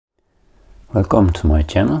Welcome to my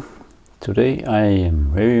channel. Today I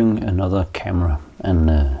am reviewing another camera, and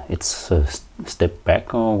it's a step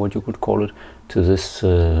back, or what you could call it, to this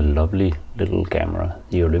lovely little camera,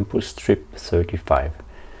 the Olympus Trip 35.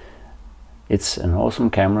 It's an awesome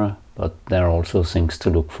camera, but there are also things to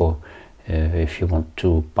look for if you want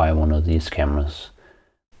to buy one of these cameras.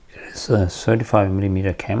 It's a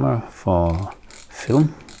 35mm camera for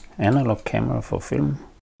film, analog camera for film.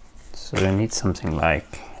 So you need something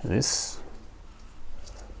like this.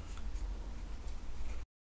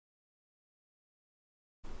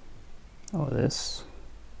 Or this.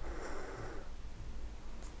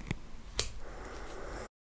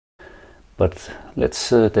 But let's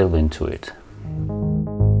delve into it.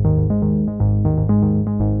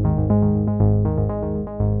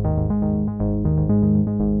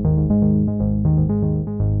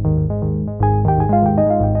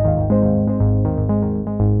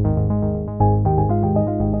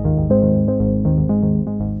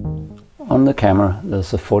 On the camera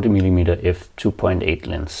there's a 40mm f2.8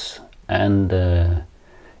 lens, and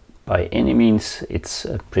by any means it's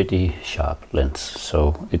a pretty sharp lens,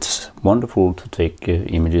 so it's wonderful to take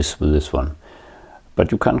images with this one,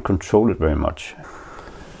 but you can't control it very much.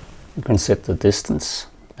 You can set the distance,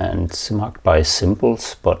 and it's marked by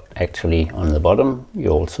symbols, but actually on the bottom you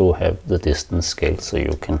also have the distance scale, so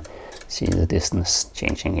you can see the distance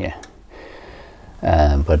changing here.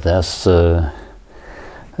 But there's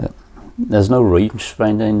no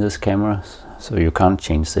rangefinder in this camera, so you can't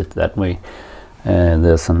change it that way.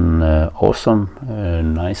 There's an awesome,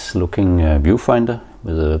 nice looking viewfinder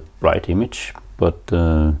with a bright image, but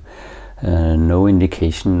no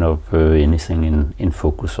indication of anything in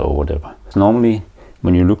focus or whatever. Normally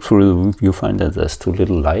when you look through the viewfinder there's too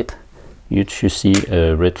little light. You should see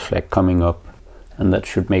a red flag coming up, and that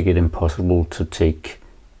should make it impossible to take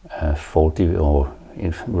faulty or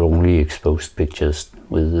wrongly exposed pictures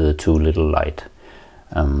with too little light.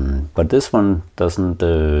 But this one doesn't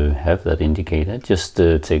have that indicator, just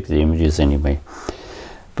take the images anyway.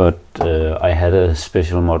 But I had a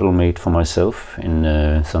special model made for myself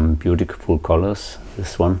in some beautiful colors,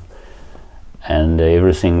 this one, and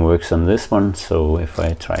everything works on this one. So if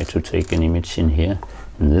I try to take an image in here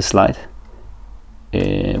in this light,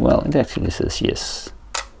 well, it actually says yes.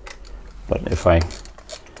 But if I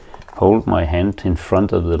hold my hand in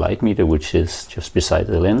front of the light meter, which is just beside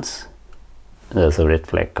the lens, there's a red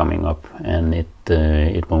flag coming up, and it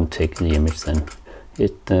won't take the image then.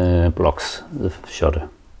 It blocks the shutter.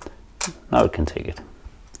 Now it can take it.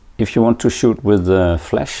 If you want to shoot with a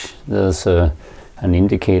flash, there's an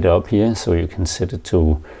indicator up here, so you can set it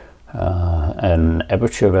to an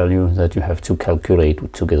aperture value that you have to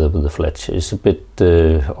calculate together with the flash. It's a bit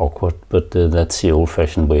awkward, but that's the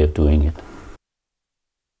old-fashioned way of doing it.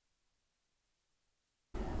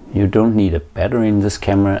 You don't need a battery in this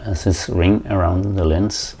camera, as this ring around the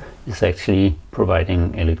lens is actually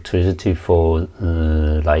providing electricity for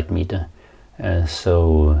the light meter.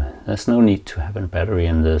 So there's no need to have a battery,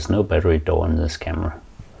 and there's no battery door in this camera.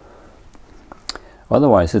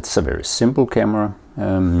 Otherwise it's a very simple camera.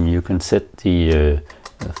 You can set the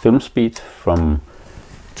film speed from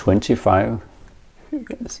 25, you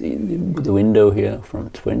can see the window here, from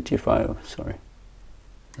 25, sorry,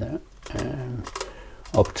 there, and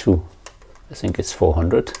up to, I think it's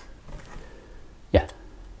 400. Yeah,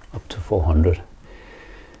 up to 400,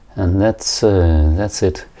 and that's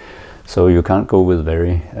it. So you can't go with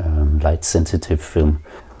very light sensitive film.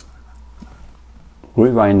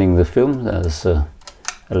 Rewinding the film, there's a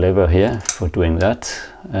lever here for doing that,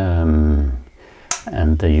 and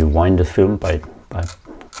you wind the film by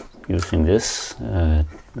using this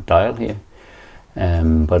dial here.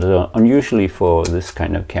 But unusually for this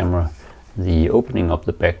kind of camera, the opening of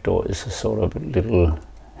the back door is a sort of a little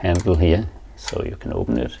handle here, so you can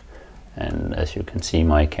open it. And as you can see,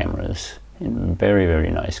 my camera is in very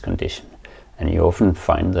nice condition, and you often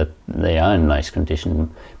find that they are in nice condition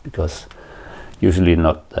because usually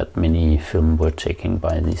not that many film were taken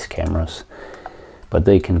by these cameras, but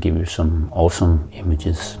they can give you some awesome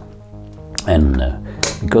images. And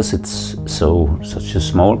because it's such a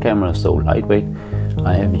small camera, so lightweight,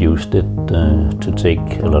 I have used it to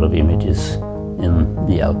take a lot of images in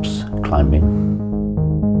the Alps climbing.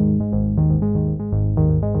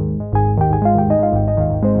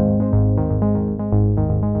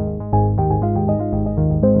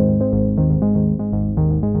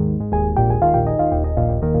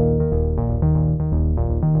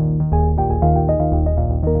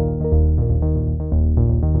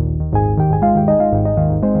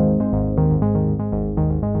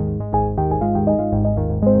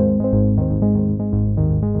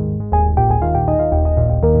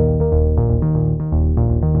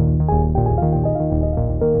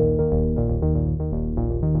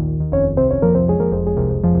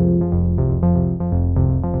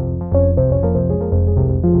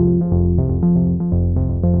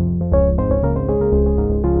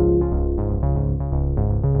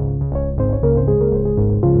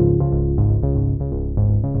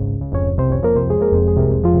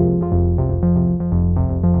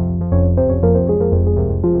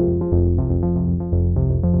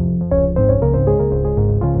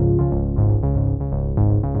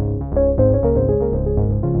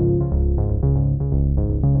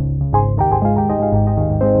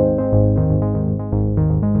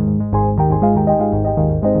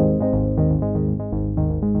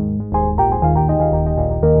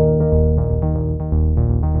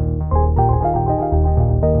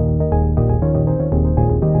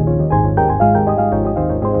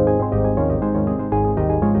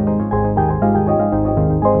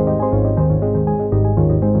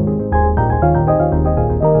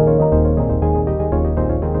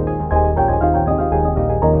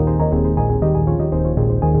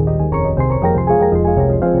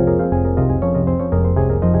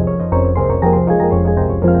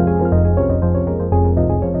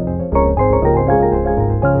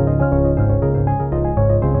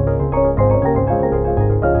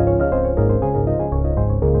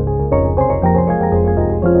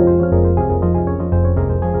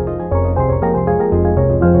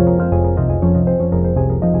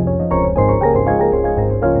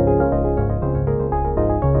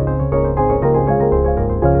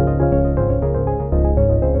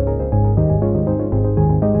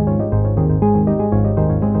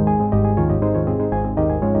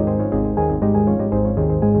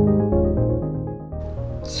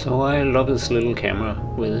 love this little camera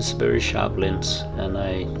with this very sharp lens, and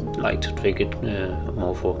I like to take it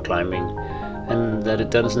more for climbing, and that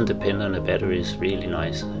it doesn't depend on a battery is really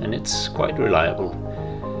nice, and it's quite reliable.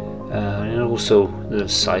 And also the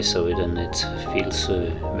size of it, and it feels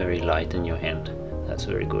very light in your hand. That's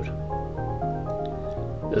very good.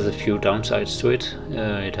 There's a few downsides to it.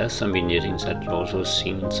 It has some vignettings that you also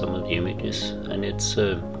seen in some of the images, and it's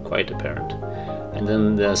quite apparent. And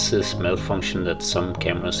then there's this malfunction that some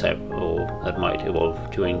cameras have, or that might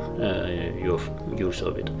evolve during your use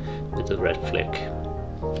of it, with the red flag.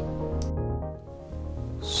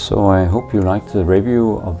 So I hope you liked the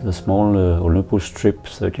review of the small Olympus Trip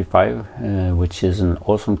 35, which is an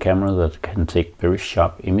awesome camera that can take very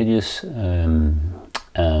sharp images.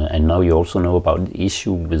 And now you also know about the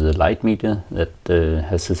issue with the light meter that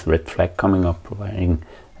has this red flag coming up, providing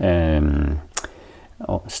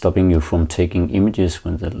stopping you from taking images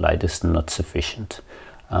when the light is not sufficient.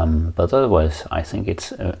 But otherwise, I think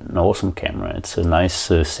it's an awesome camera. It's a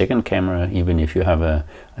nice second camera, even if you have an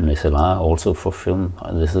SLR also for film.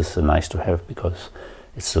 This is nice to have because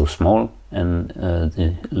it's so small and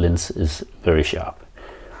the lens is very sharp.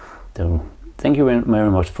 So thank you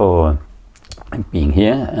very much for being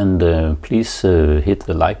here, and please hit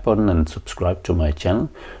the like button and subscribe to my channel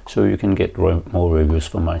so you can get more reviews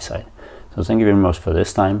from my side. So thank you very much for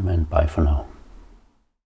this time, and bye for now.